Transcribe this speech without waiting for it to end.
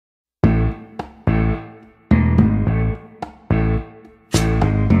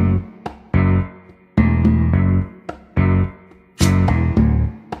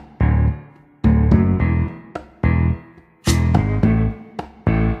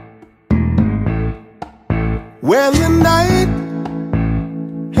When the night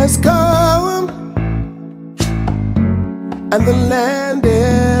has come and the land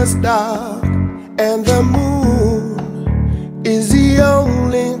is dark and the moon is the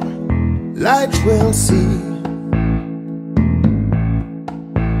only light we'll see.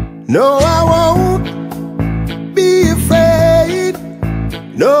 No, I won't be afraid.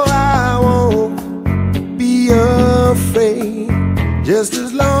 No, I won't be afraid. Just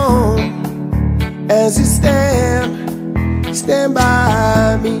as long as you stand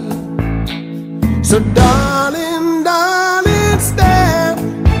by me. So darling, darling,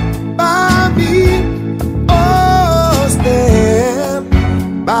 stand by me. Oh, stand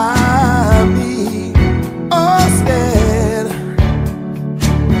by me. Oh,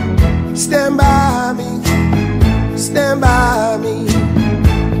 stand by me. Stand by me.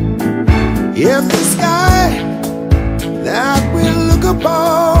 If the sky that we look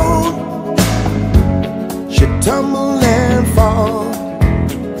upon should tumble and fall,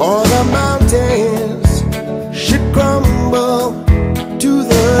 or the mountains should crumble to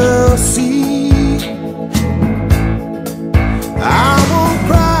the sea, I won't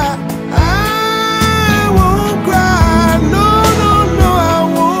cry, I won't cry. No, no, no, I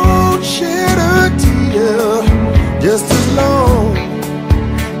won't shed a tear. Just as long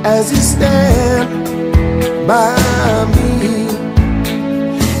as you stand by me.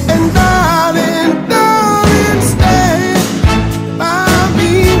 And darling, darling, stand by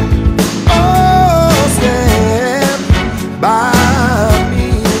me. Oh, stand by me.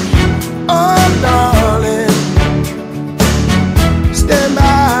 Oh, darling, stand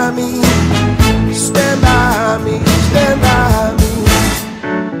by me. Stand by me. Stand by me.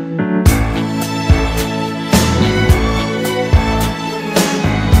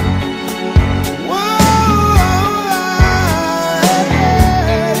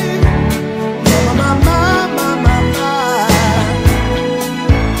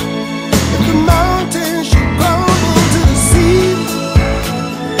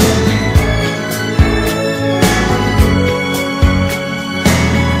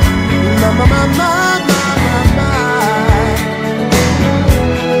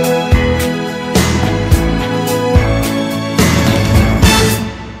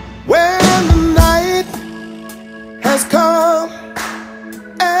 When the night has come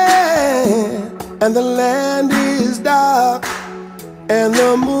and the land is dark and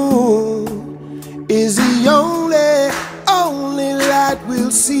the moon